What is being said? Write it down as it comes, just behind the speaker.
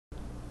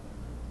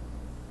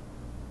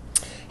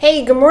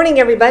Hey, good morning,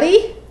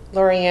 everybody.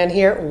 Laurie-Ann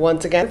here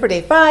once again for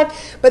day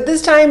 5, but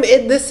this time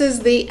this is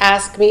the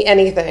Ask Me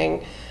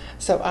Anything.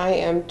 So I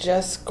am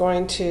just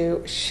going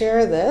to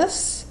share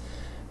this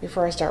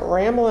before I start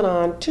rambling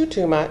on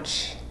too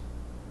much.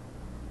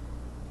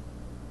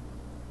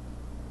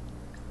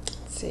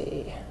 Let's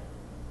see.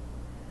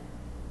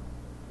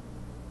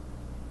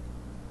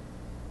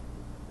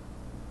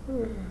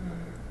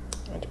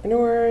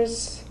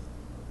 Entrepreneurs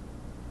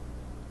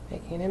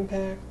making an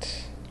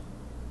impact.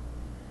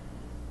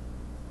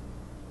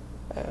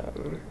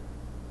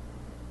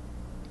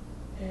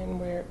 And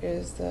where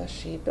is the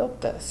she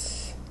built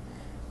this?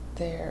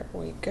 There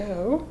we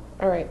go.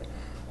 All right,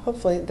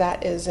 hopefully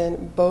that is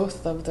in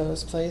both of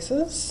those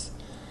places.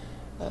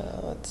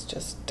 Let's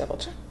just double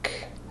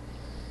check.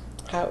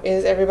 How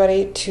is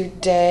everybody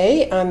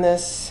today on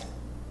this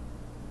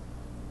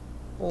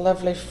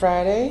lovely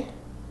Friday?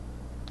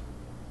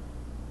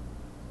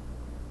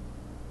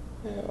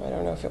 Oh, I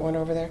don't know if it went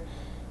over there.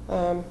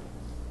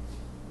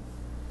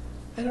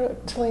 I don't know,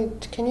 Tilly,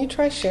 can you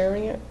try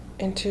sharing it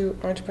into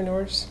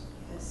entrepreneurs?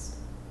 Yes.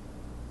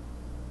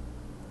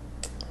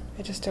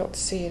 I just don't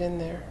see it in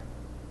there.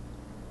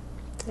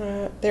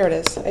 There it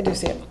is. I do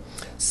see it.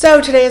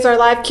 So today is our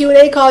live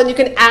Q&A call, and you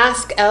can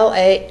ask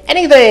LA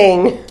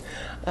anything.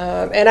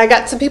 And I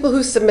got some people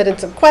who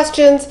submitted some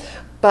questions,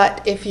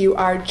 but if you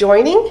are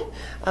joining,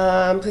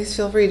 please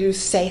feel free to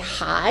say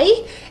hi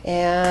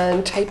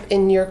and type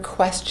in your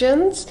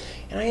questions,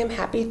 and I am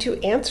happy to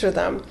answer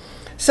them.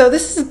 So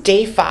this is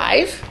day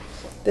 5.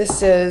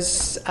 This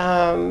has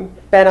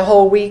been a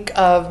whole week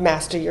of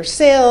master your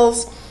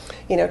sales,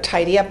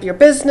 tidy up your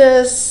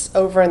business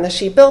over in the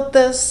She Built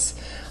This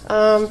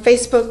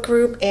Facebook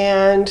group.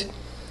 And,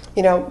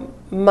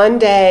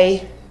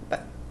 Monday,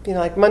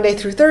 like Monday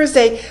through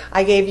Thursday,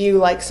 I gave you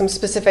like some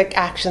specific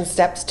action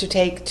steps to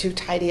take to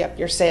tidy up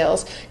your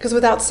sales. Because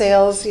without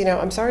sales,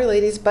 I'm sorry,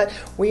 ladies, but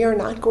we are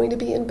not going to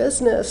be in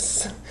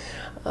business.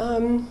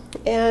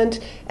 And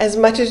as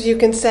much as you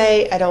can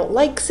say, I don't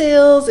like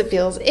sales, it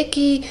feels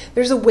icky,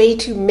 there's a way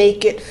to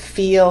make it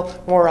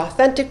feel more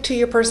authentic to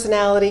your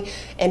personality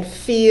and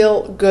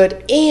feel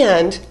good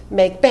and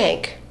make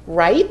bank,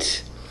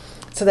 right?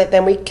 So that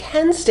then we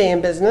can stay in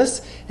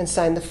business and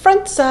sign the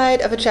front side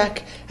of a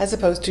check as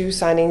opposed to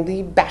signing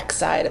the back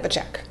side of a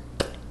check.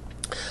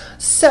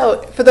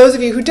 So for those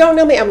of you who don't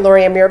know me, I'm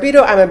Laurie-Ann.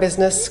 I'm a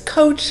business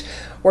coach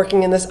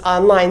working in this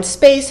online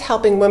space,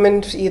 helping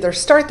women to either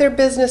start their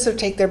business or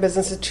take their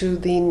businesses to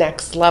the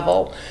next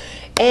level.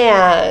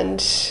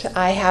 And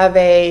I have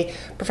a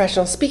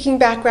professional speaking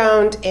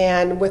background,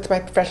 and with my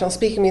professional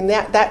speaking, I mean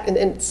that in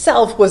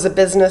itself was a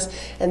business,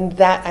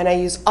 and I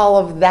use all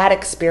of that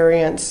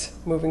experience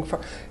moving for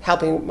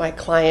helping my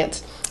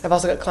clients. I've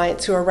also got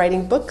clients who are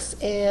writing books,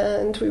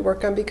 and we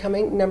work on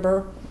becoming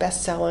number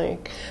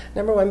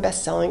one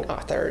best-selling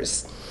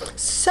authors.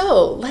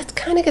 So let's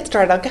kind of get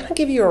started. I'm going to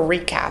give you a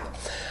recap.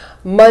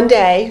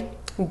 Monday,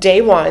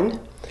 day 1,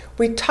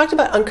 we talked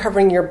about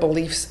uncovering your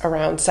beliefs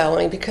around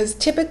selling, because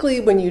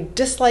typically when you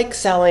dislike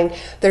selling,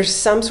 there's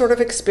some sort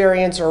of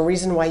experience or a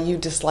reason why you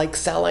dislike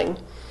selling,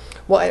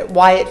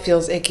 why it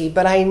feels icky.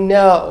 But I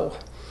know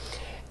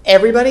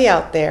everybody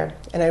out there,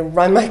 and I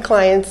run my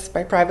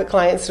private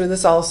clients through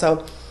this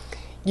also,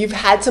 you've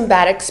had some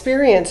bad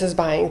experiences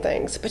buying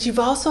things, but you've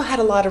also had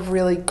a lot of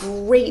really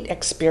great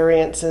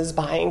experiences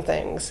buying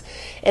things.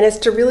 And it's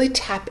to really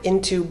tap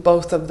into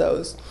both of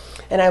those.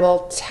 And I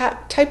will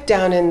type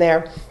down in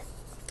there,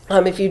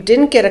 if you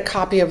didn't get a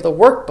copy of the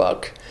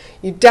workbook,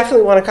 you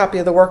definitely want a copy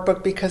of the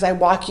workbook because I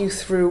walk you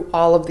through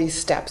all of these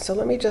steps. So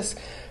let me just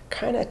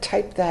kind of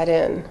type that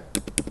in.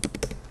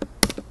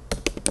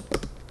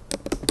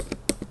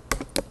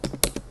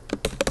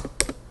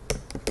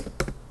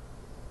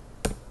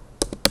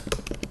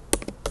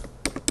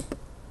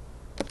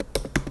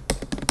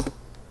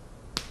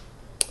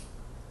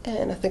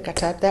 And I think I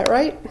typed that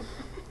right.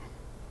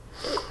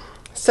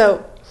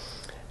 So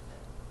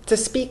to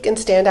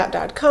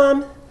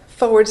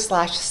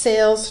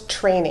speakandstandout.com/sales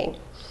training.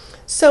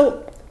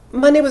 So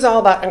Monday was all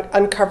about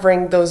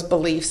uncovering those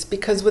beliefs,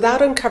 because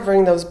without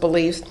uncovering those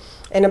beliefs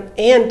and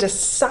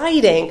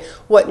deciding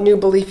what new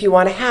belief you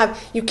want to have,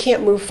 you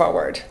can't move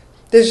forward.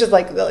 There's just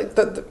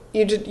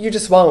you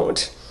just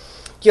won't.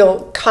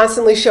 You'll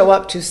constantly show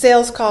up to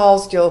sales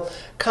calls. You'll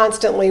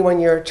constantly, when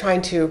you're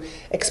trying to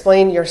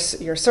explain your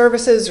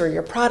services or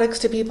your products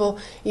to people,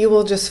 you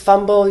will just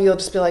fumble. You'll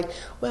just be like,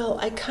 well,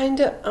 I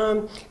kind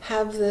of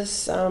have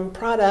this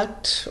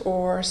product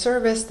or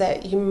service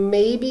that you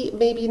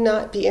maybe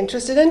not be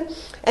interested in.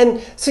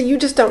 And so you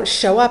just don't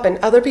show up, and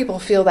other people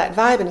feel that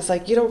vibe, and it's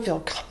like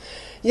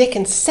they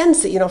can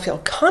sense that you don't feel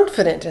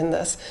confident in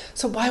this.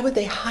 So why would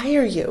they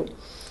hire you?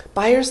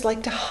 Buyers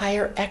like to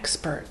hire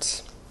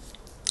experts.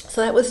 So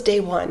that was day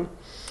 1.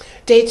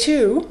 Day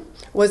 2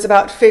 was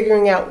about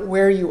figuring out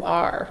where you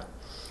are.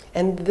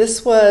 And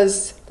this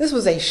was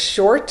a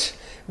short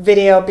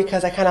video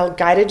because I kind of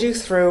guided you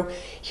through,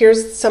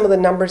 here's some of the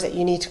numbers that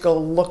you need to go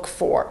look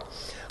for.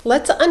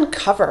 Let's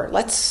uncover,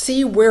 let's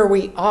see where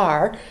we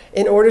are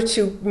in order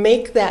to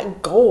make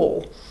that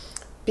goal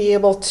be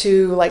able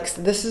to, like,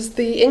 this is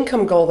the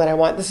income goal that I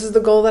want. This is the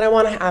goal that I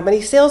want to have, how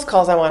many sales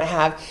calls I want to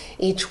have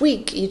each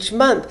week, each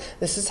month.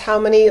 This is how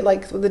many,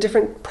 like, the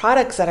different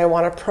products that I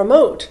want to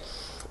promote.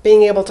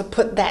 Being able to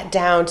put that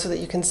down so that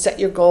you can set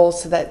your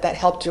goals, so that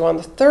helped you on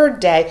the third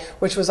day,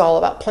 which was all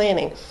about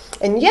planning.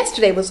 And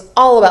yesterday was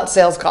all about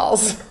sales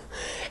calls.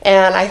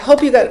 And I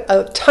hope you got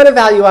a ton of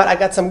value out. I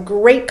got some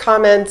great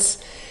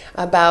comments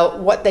about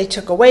what they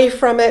took away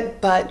from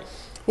it, but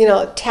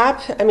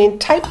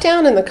type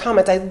down in the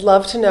comments. I'd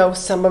love to know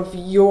some of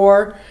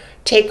your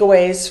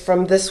takeaways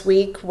from this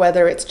week,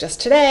 whether it's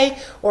just today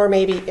or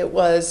maybe it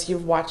was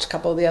you've watched a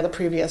couple of the other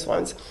previous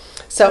ones.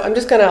 So I'm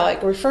just going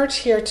to refer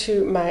here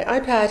to my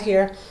iPad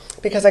here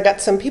because I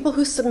got some people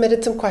who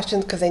submitted some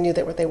questions because they knew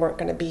that they weren't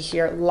going to be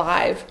here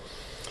live.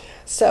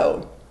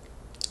 So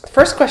the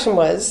first question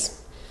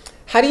was,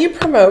 how do you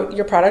promote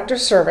your product or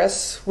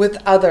service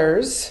with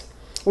others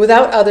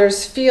without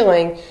others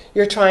feeling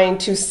you're trying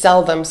to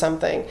sell them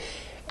something?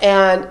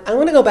 And I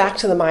want to go back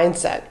to the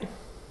mindset.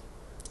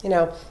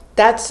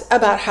 That's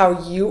about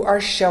how you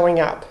are showing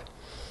up.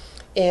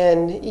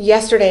 In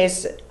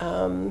yesterday's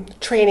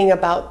training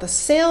about the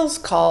sales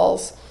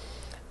calls,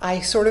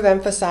 I sort of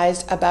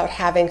emphasized about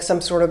having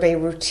some sort of a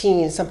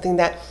routine, something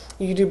that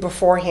you do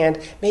beforehand.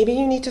 Maybe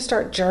you need to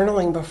start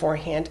journaling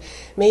beforehand.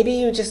 Maybe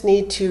you just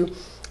need to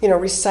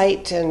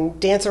recite and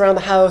dance around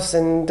the house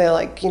and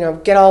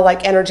get all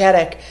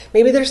energetic.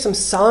 Maybe there's some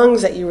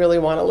songs that you really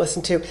want to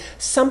listen to.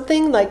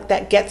 Something like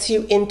that gets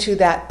you into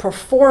that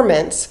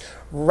performance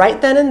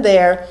right then and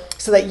there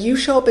so that you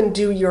show up and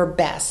do your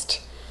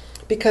best.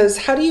 Because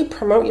how do you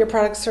promote your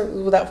products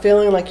without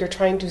feeling like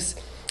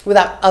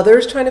without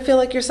others trying to feel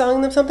like you're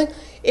selling them something?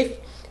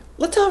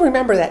 Let's all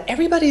remember that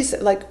everybody's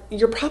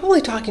you're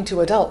probably talking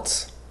to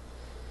adults.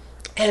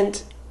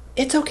 And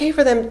it's okay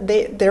for them.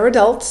 They're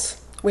adults.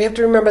 We have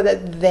to remember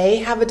that they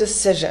have a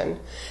decision.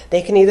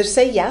 They can either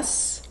say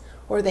yes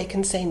or they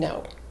can say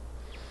no.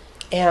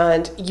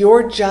 And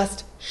you're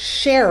just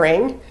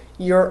sharing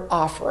your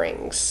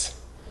offerings.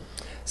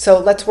 So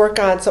let's work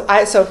on,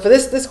 so for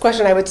this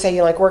question, I would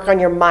say work on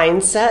your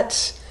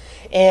mindset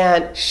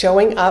and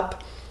showing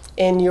up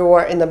in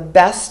the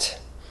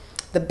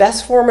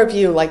best form of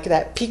you, like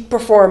that peak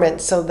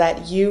performance, so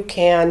that your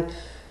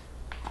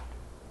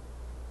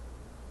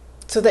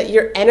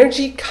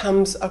energy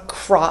comes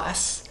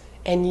across.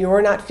 And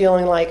you're not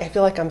feeling I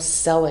feel like I'm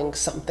selling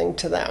something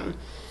to them.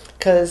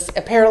 Because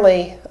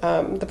apparently,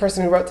 the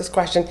person who wrote this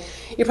question,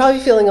 you're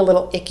probably feeling a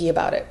little icky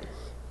about it.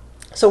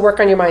 So work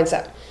on your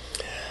mindset.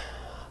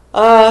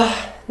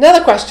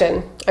 Another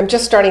question. I'm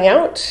just starting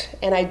out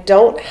and I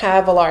don't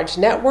have a large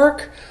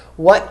network.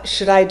 What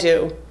should I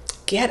do?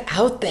 Get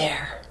out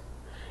there.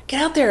 Get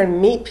out there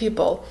and meet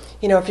people.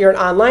 If you're an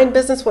online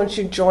business, once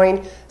you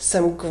join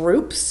some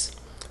groups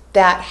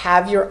that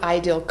have your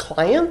ideal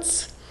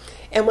clients.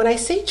 And when I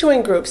say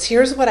join groups,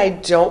 here's what I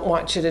don't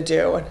want you to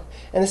do.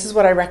 And this is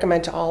what I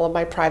recommend to all of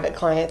my private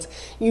clients.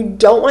 You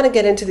don't want to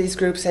get into these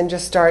groups and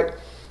just start,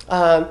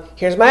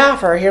 here's my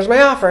offer, here's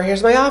my offer,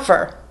 here's my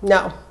offer.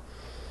 No.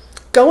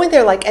 Go in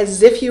there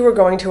as if you were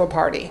going to a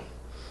party,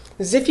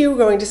 as if you were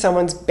going to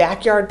someone's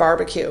backyard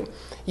barbecue.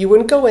 You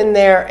wouldn't go in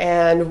there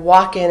and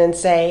walk in and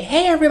say,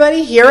 hey,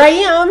 everybody, here I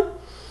am.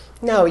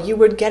 No, you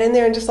would get in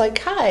there and just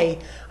hi,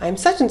 I'm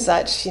such and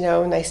such,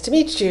 nice to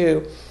meet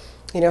you.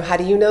 How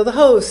do you know the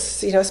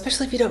hosts?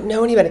 Especially if you don't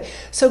know anybody.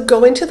 So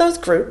go into those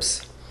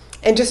groups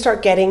and just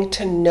start getting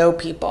to know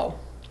people.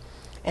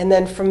 And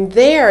then from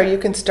there, you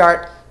can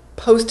start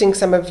posting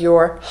some of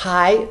your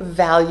high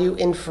value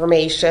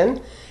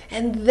information.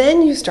 And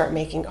then you start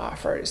making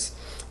offers.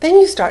 Then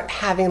you start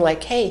having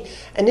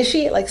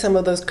initiate some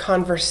of those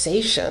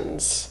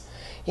conversations,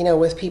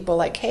 with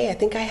people hey, I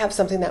think I have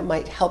something that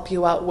might help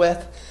you out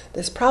with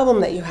this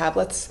problem that you have.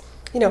 Let's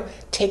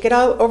take it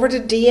out over to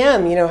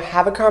DM,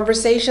 have a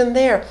conversation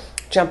there,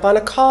 jump on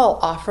a call,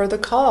 offer the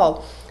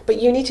call.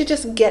 But you need to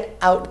just get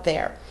out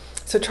there.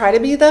 So try to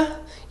be the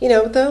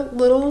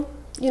little,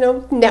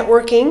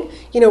 networking,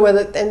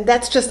 and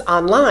that's just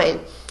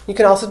online. You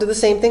can also do the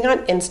same thing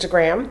on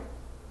Instagram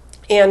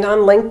and on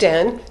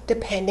LinkedIn,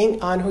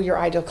 depending on who your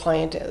ideal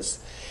client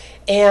is.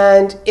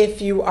 And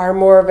if you are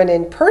more of an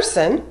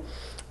in-person,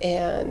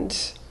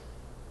 and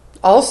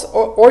also,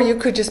 or you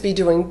could just be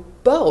doing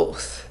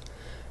both.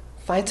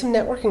 Find some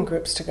networking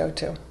groups to go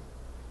to.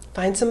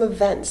 Find some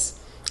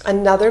events.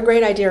 Another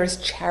great idea is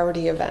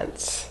charity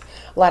events.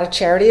 A lot of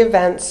charity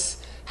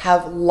events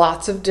have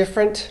lots of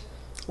different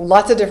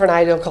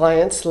ideal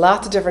clients,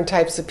 lots of different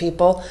types of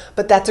people,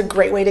 but that's a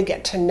great way to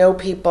get to know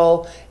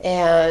people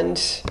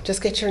and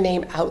just get your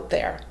name out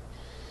there.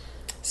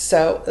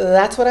 So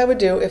that's what I would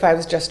do if I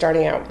was just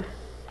starting out.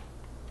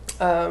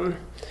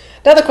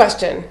 Another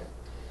question.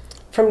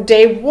 From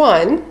day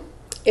one,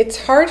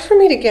 it's hard for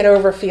me to get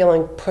over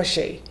feeling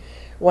pushy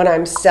when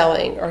I'm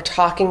selling or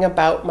talking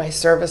about my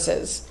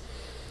services.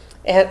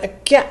 And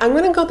again, I'm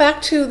going to go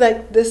back to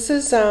this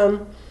is,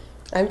 I'm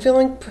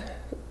feeling,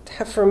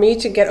 for me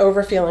to get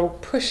over feeling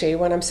pushy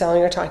when I'm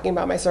selling or talking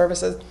about my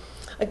services.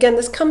 Again,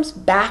 this comes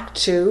back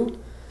to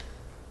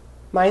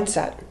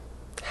mindset.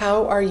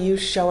 How are you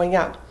showing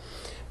up?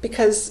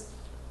 Because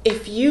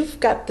if you've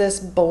got this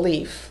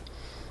belief,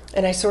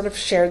 and I sort of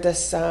shared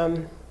this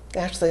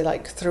actually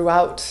like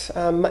throughout,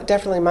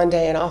 definitely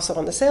Monday and also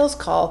on the sales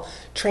call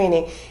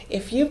training,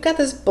 if you've got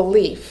this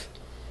belief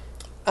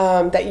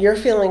that you're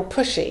feeling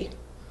pushy,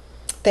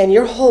 then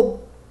your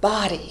whole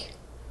body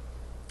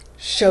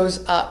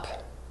shows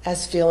up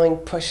as feeling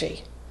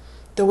pushy.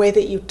 The way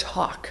that you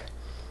talk,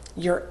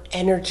 your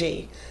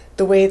energy,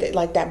 the way that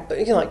like that,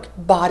 like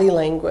body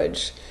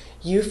language,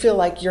 you feel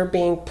like you're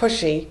being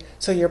pushy,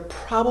 so you're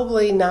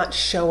probably not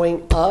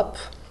showing up.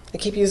 I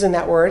keep using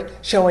that word,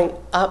 showing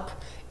up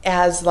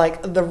as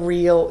like the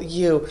real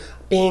you,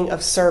 being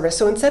of service.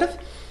 So instead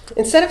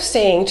of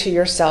saying to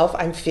yourself,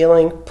 I'm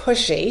feeling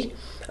pushy,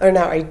 or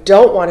now I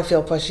don't want to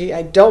feel pushy,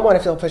 I don't want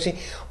to feel pushy,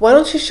 why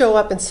don't you show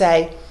up and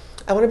say,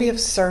 I want to be of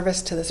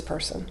service to this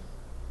person.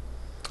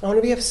 I want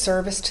to be of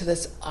service to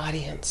this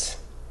audience.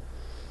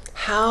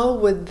 How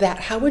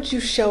would you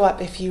show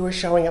up if you were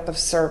showing up of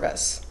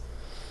service?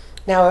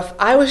 Now, if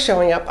I was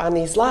showing up on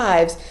these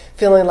lives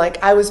feeling like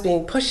I was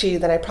being pushy,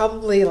 then I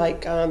probably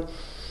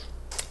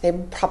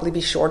they'd probably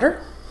be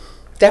shorter.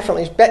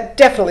 Definitely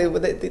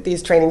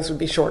these trainings would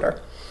be shorter.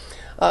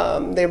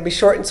 They would be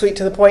short and sweet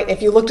to the point.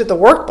 If you looked at the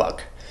workbook,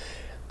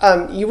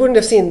 you wouldn't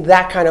have seen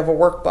that kind of a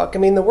workbook. I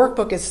mean, the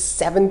workbook is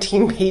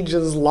 17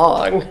 pages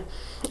long.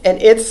 And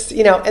it's,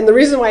 and the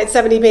reason why it's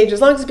 70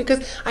 pages long is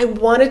because I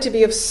wanted to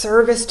be of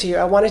service to you.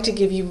 I wanted to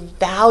give you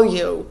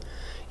value.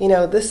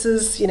 This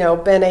has,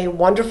 been a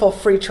wonderful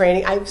free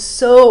training. I've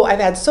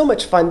had so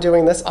much fun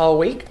doing this all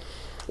week.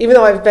 Even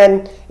though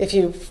if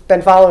you've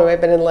been following me, I've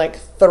been in like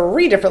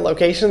 3 different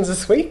locations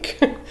this week.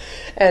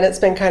 And it's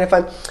been kind of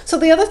fun. So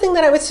the other thing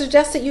that I would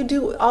suggest that you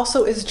do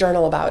also is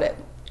journal about it.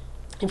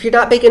 If you're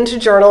not big into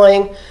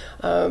journaling,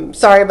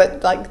 sorry,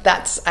 but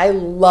I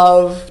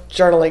love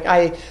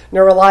journaling.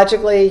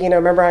 Neurologically,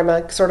 remember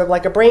I'm sort of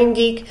like a brain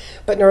geek,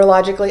 but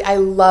neurologically, I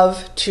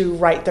love to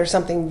write. There's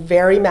something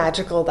very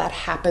magical that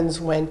happens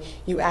when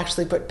you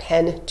actually put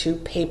pen to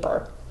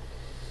paper.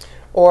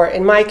 Or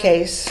in my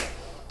case,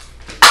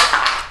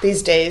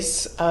 these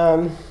days,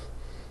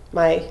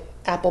 my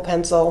Apple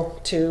Pencil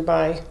to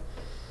my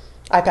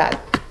iPad.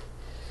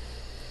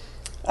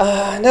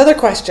 Another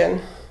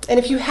question. And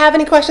if you have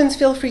any questions,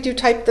 feel free to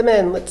type them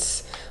in.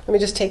 Let me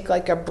just take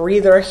like a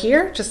breather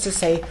here just to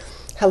say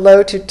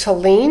hello to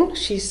Talene.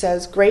 She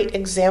says, great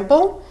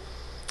example.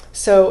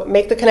 So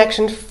make the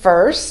connection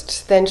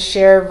first, then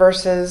share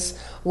versus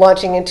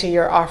launching into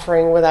your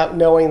offering without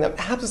knowing them.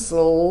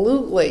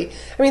 Absolutely.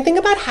 I mean, think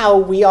about how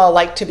we all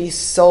like to be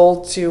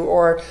sold to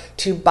or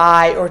to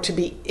buy or to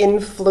be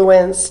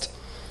influenced.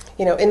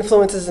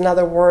 Influence is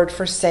another word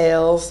for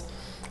sales.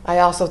 I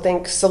also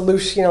think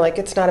solution,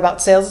 it's not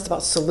about sales, it's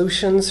about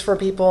solutions for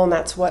people, and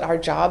that's what our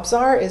jobs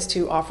are, is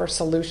to offer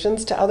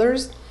solutions to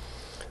others.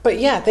 But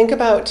yeah, think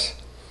about,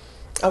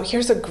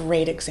 here's a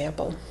great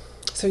example.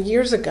 So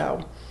years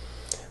ago,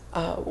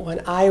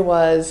 when I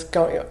was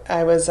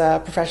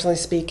professionally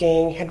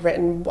speaking,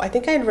 I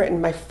think I had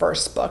written my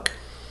first book,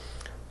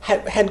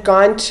 had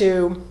gone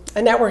to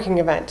a networking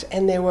event,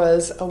 and there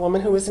was a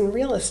woman who was in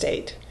real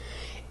estate.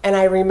 And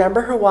I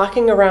remember her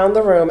walking around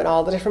the room and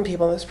all the different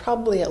people. There's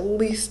probably at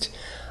least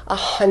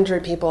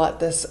 100 people at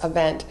this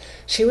event.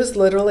 She was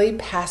literally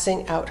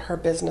passing out her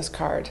business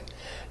card.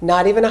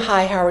 Not even a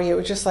hi, how are you? It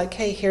was just like,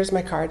 hey, here's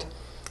my card.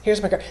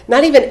 Here's my card.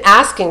 Not even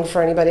asking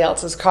for anybody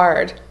else's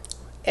card.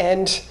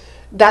 And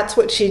that's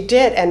what she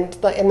did. And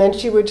then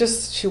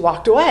she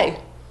walked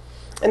away.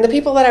 And the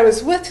people that I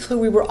was with, who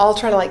we were all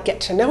trying to get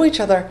to know each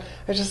other,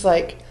 are just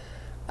like,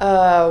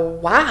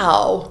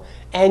 wow.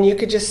 And you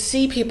could just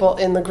see people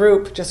in the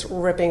group just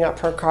ripping up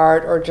her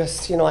card or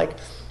just,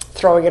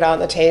 throwing it on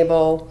the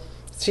table.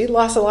 She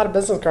lost a lot of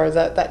business cards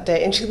that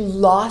day, and she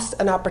lost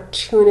an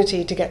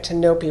opportunity to get to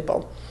know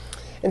people.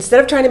 Instead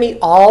of trying to meet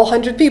all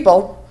 100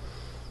 people,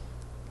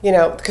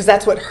 because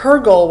that's what her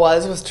goal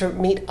was to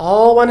meet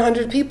all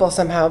 100 people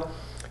somehow,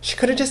 she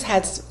could have just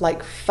had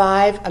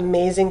 5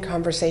 amazing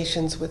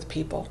conversations with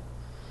people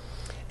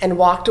and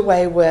walked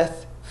away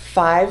with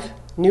 5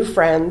 new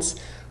friends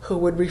who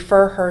would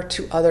refer her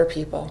to other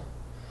people.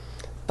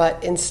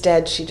 But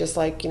instead, she just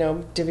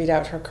divvied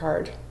out her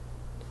card.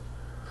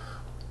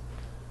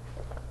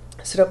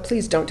 So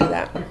please don't do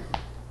that.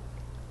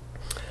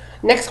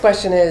 Next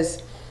question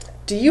is,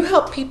 do you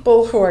help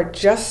people who are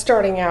just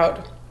starting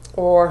out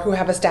or who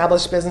have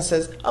established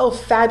businesses? Oh,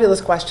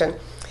 fabulous question.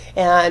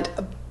 And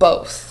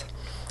both.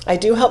 I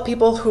do help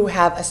people who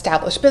have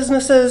established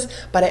businesses,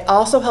 but I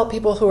also help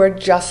people who are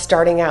just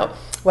starting out,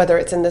 whether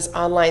it's in this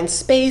online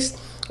space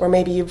or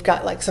maybe you've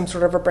got some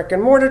sort of a brick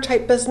and mortar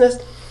type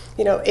business.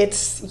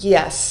 This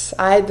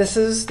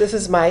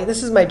is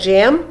my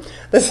jam.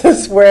 This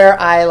is where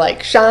I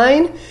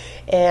shine.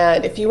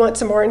 And if you want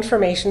some more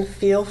information,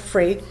 feel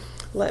free.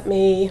 Let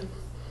me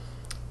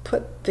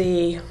put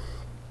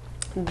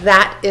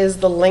that is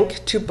the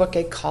link to book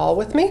a call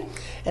with me.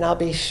 And I'll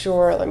be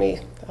sure,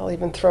 I'll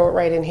even throw it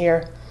right in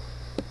here.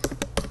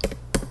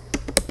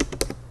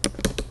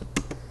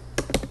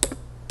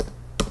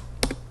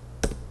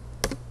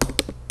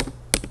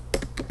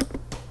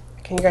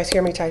 Can you guys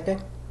hear me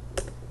typing?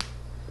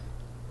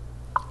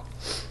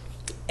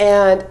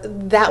 And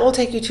that will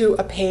take you to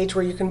a page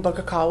where you can book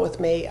a call with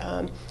me.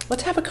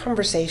 Let's have a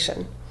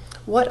conversation.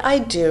 What I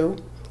do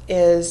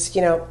is,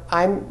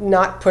 I'm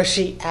not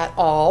pushy at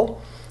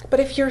all. But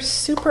if you're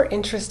super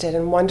interested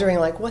and wondering,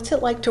 like, what's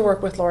it like to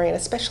work with Laurie-Ann,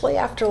 especially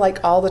after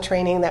like all the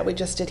training that we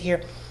just did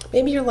here,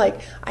 maybe you're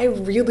like, I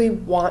really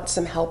want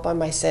some help on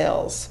my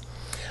sales.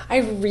 I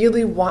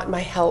really want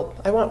my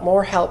help. I want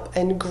more help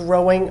in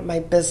growing my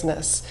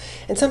business.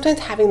 And sometimes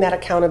having that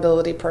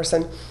accountability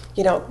person,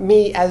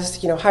 me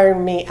as,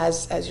 hiring me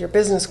as your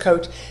business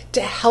coach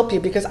to help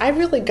you, because I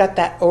really got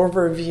that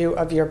overview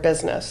of your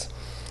business.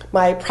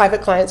 My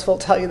private clients will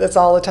tell you this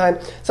all the time.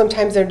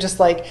 Sometimes they're just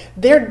like,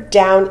 they're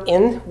down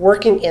in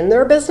working in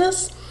their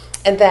business.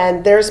 And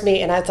then there's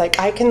me, and it's like,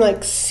 I can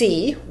like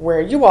see where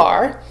you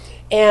are,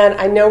 and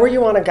I know where you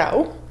want to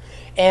go.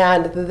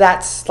 And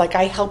that's like,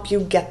 I help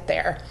you get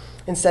there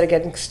instead of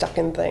getting stuck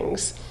in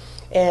things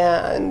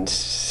and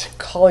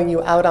calling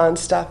you out on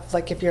stuff,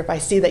 like if I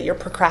see that you're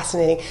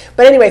procrastinating.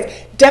 But anyways,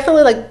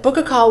 definitely like book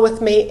a call with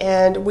me,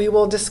 and we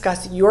will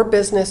discuss your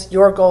business,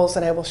 your goals,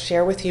 and I will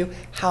share with you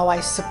how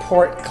I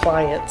support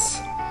clients.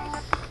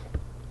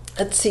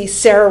 Let's see,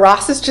 Sarah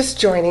Ross is just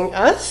joining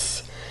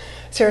us.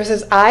 Sarah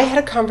says, I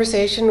had a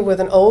conversation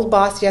with an old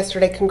boss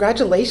yesterday.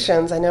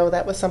 Congratulations. I know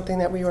that was something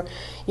that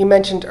you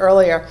mentioned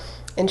earlier.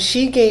 And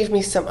she gave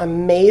me some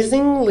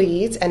amazing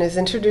leads and is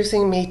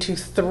introducing me to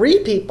 3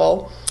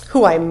 people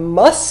who I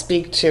must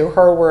speak to,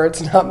 her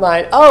words, not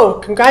mine.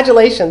 Oh,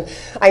 congratulations.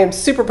 I am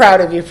super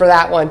proud of you for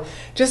that one.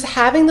 Just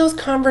having those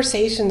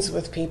conversations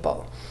with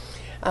people.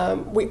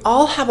 We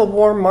all have a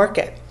warm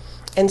market.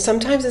 And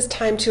sometimes it's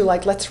time to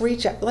let's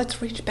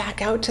reach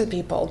back out to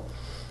people.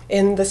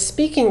 In the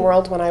speaking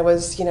world, when I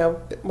was,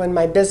 when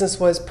my business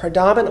was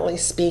predominantly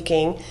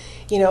speaking,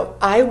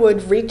 I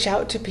would reach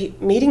out to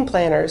meeting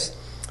planners,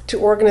 to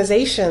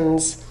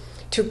organizations,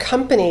 to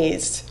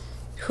companies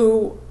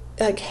who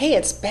hey,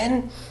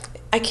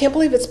 I can't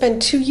believe it's been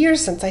 2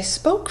 years since I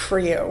spoke for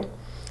you.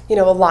 A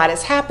lot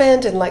has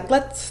happened, and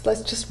let's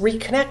just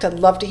reconnect. I'd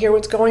love to hear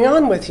what's going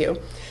on with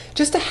you.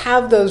 Just to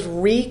have those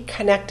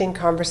reconnecting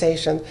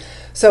conversations.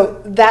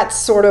 So that's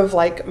sort of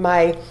like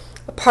my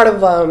part of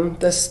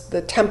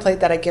the template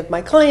that I give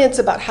my clients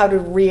about how to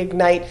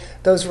reignite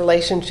those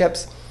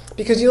relationships.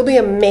 Because you'll be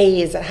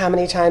amazed at how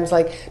many times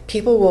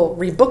people will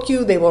rebook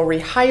you, they will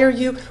rehire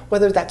you,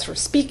 whether that's for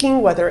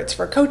speaking, whether it's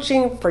for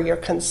coaching, for your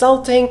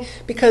consulting,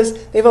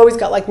 because they've always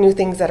got new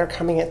things that are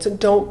coming in. So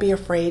don't be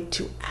afraid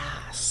to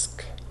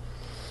ask.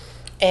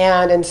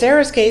 And in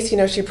Sarah's case,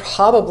 she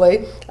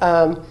probably,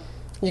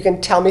 you can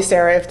tell me,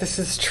 Sarah, if this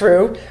is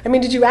true. I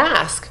mean, did you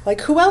ask?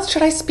 Who else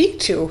should I speak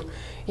to?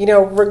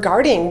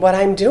 Regarding what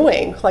I'm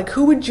doing,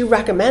 who would you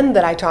recommend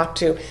that I talk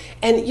to?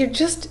 And you're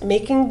just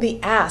making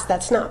the ask.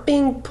 That's not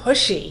being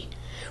pushy.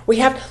 We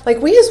have,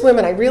 we as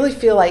women, I really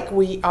feel like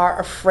we are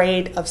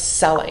afraid of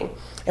selling,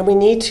 and we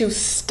need to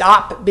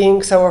stop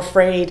being so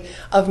afraid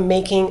of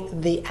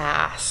making the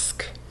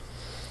ask.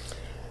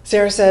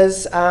 Sarah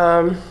says,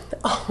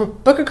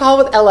 book a call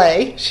with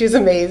LA. She's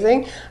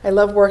amazing. I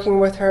love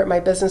working with her. My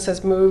business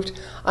has moved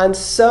on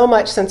so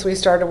much since we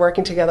started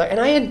working together,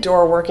 and I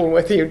adore working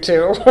with you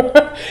too.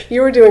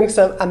 You were doing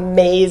some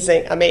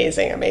amazing,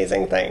 amazing,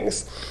 amazing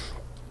things.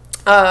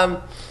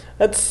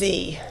 Let's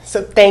see.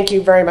 So thank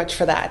you very much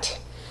for that.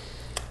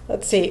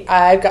 Let's see.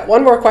 I've got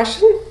one more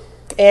question.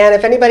 And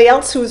if anybody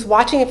else who's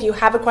watching, if you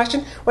have a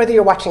question, whether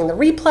you're watching the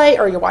replay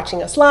or you're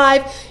watching us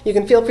live, you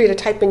can feel free to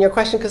type in your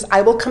question, because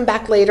I will come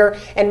back later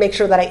and make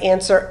sure that I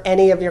answer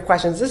any of your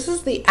questions. This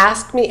is the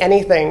Ask Me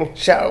Anything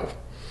show.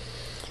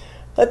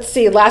 Let's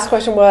see. Last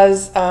question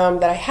was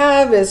that I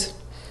have is,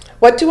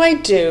 what do I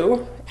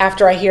do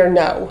after I hear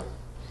no?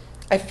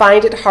 I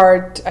find it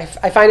hard.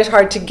 I find it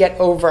hard to get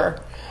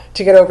over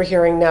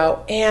hearing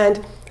no.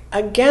 And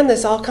again,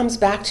 this all comes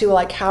back to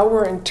how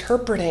we're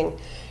interpreting,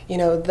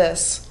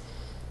 this.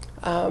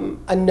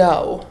 A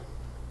no.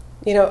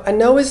 A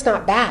no is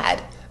not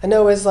bad. A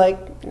no is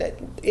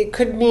it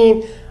could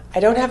mean I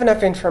don't have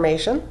enough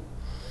information.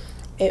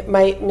 It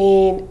might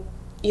mean,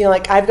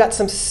 I've got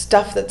some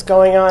stuff that's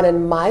going on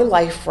in my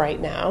life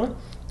right now.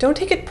 Don't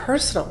take it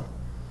personal.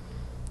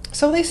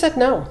 So they said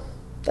no.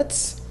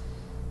 Let's,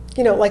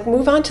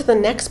 move on to the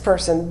next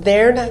person.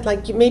 They're not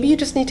maybe you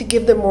just need to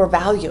give them more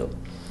value.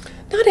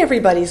 Not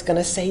everybody's going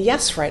to say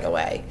yes right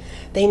away.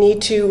 They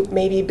need to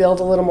maybe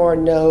build a little more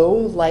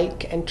know,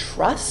 and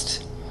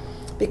trust,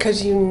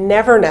 because you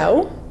never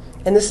know.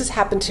 And this has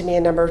happened to me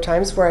a number of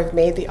times where I've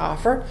made the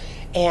offer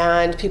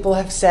and people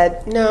have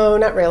said, no,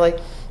 not really.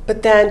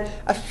 But then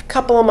a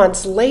couple of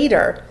months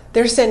later,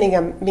 they're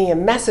sending me a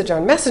message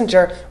on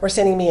Messenger or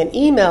sending me an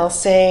email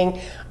saying,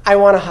 I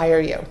want to hire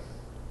you.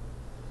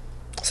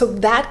 So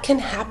that can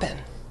happen.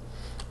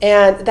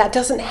 And that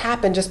doesn't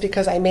happen just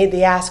because I made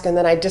the ask and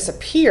then I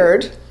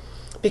disappeared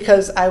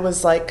because I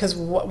was because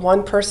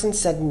one person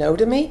said no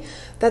to me.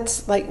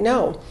 That's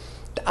no.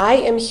 I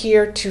am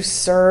here to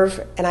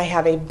serve, and I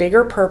have a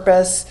bigger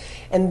purpose,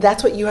 and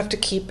that's what you have to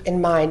keep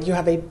in mind. You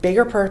have a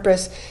bigger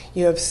purpose.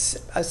 You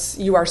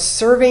are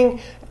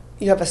serving.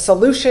 You have a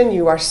solution.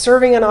 You are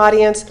serving an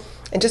audience,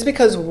 and just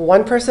because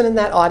one person in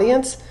that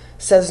audience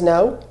says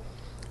no,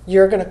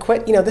 you're going to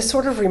quit. This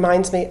sort of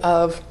reminds me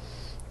of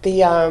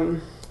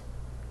the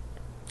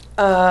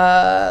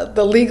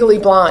Legally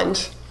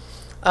Blonde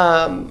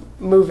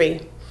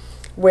movie,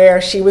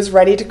 where she was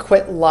ready to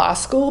quit law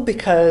school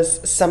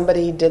because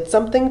somebody did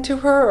something to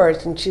her,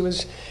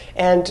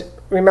 and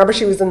remember,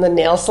 she was in the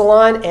nail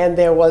salon, and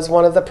there was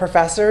one of the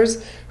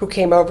professors who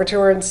came over to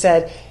her and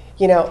said,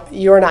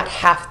 you're not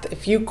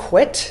if you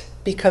quit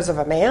because of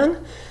a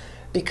man,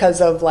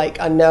 because of like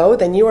a no,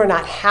 then you are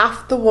not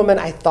half the woman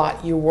I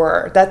thought you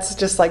were. That's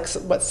just like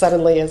what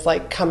suddenly is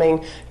like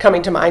coming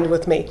to mind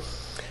with me.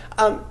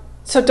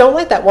 So don't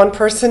let that one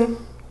person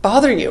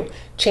bother you.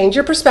 Change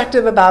your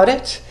perspective about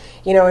it.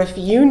 If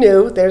you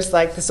knew, there's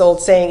like this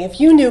old saying, if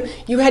you knew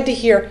you had to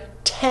hear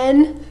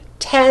 10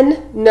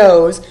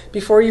 no's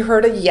before you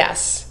heard a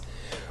yes,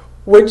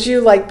 would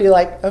you be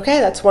like, okay,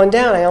 that's one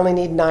down, I only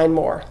need 9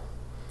 more?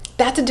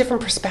 That's a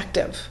different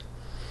perspective.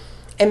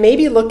 And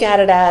maybe look at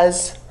it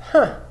as,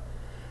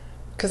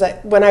 because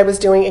when I was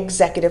doing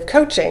executive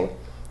coaching,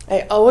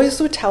 I always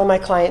would tell my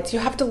clients, you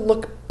have to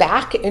look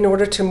back in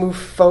order to move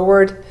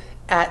forward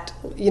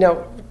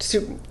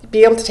to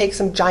be able to take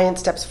some giant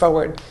steps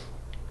forward.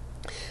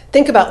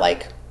 Think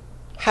about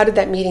how did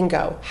that meeting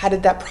go? How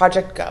did that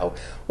project go?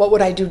 What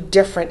would I do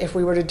different if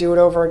we were to do it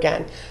over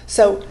again?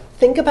 So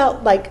think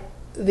about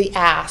the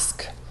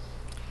ask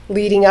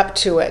leading up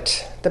to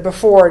it, the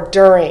before,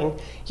 during,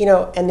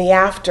 and the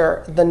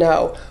after, the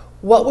no.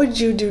 What would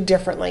you do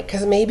differently?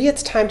 Because maybe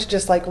it's time to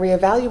just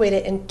reevaluate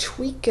it and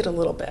tweak it a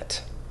little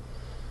bit.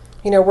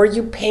 Were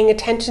you paying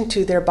attention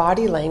to their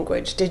body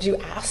language? Did you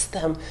ask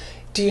them,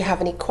 do you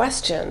have any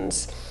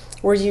questions?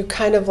 Were you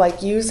kind of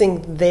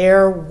using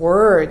their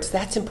words?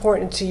 That's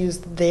important, to use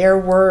their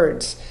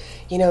words,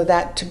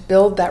 that to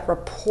build that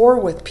rapport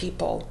with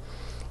people.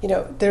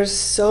 There's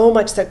so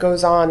much that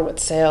goes on with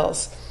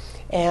sales.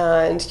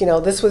 And,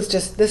 this has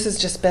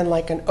just been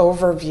an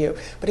overview.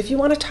 But if you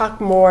want to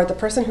talk more, the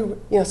person who,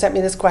 sent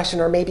me this question,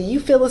 or maybe you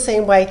feel the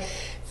same way,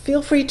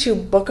 feel free to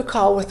book a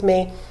call with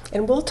me,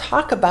 and we'll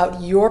talk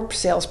about your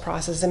sales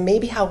process and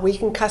maybe how we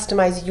can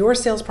customize your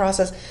sales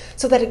process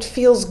so that it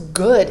feels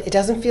good. It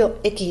doesn't feel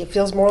icky. It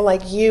feels more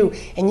like you,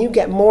 and you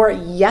get more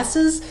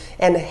yeses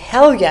and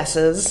hell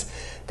yeses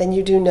than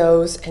you do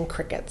no's and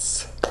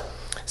crickets.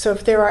 So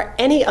if there are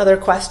any other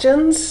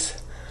questions,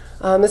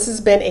 this has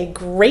been a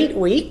great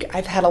week.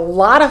 I've had a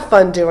lot of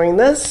fun doing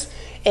this.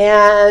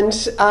 And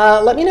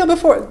let me know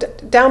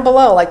down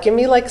below, give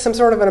me some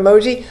sort of an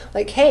emoji,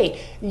 hey,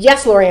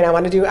 yes, Laurie-Ann, I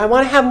want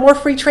to have more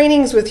free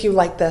trainings with you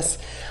like this.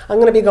 I'm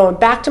going to be going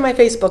back to my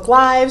Facebook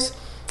Lives,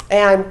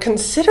 and I'm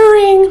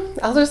considering,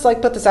 I'll just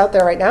put this out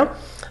there right now,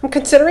 I'm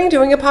considering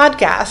doing a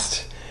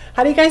podcast.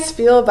 How do you guys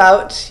feel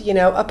about,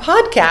 a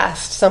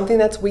podcast, something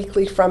that's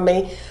weekly from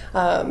me?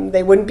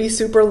 They wouldn't be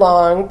super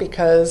long,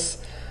 because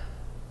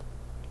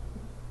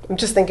I'm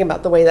just thinking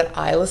about the way that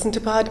I listen to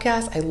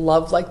podcasts. I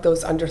love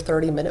those under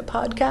 30-minute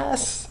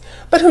podcasts.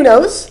 But who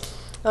knows?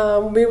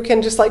 We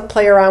can just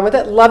play around with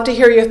it. Love to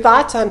hear your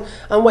thoughts on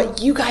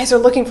what you guys are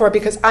looking for,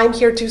 because I'm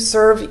here to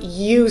serve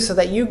you so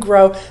that you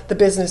grow the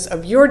business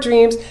of your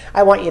dreams.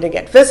 I want you to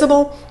get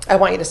visible. I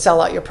want you to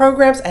sell out your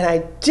programs. And I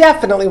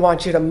definitely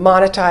want you to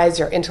monetize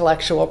your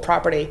intellectual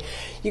property.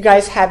 You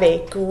guys have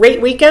a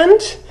great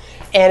weekend.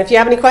 And if you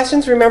have any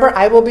questions, remember,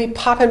 I will be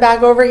popping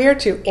back over here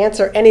to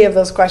answer any of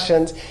those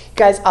questions. You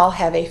guys all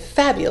have a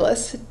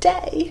fabulous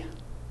day.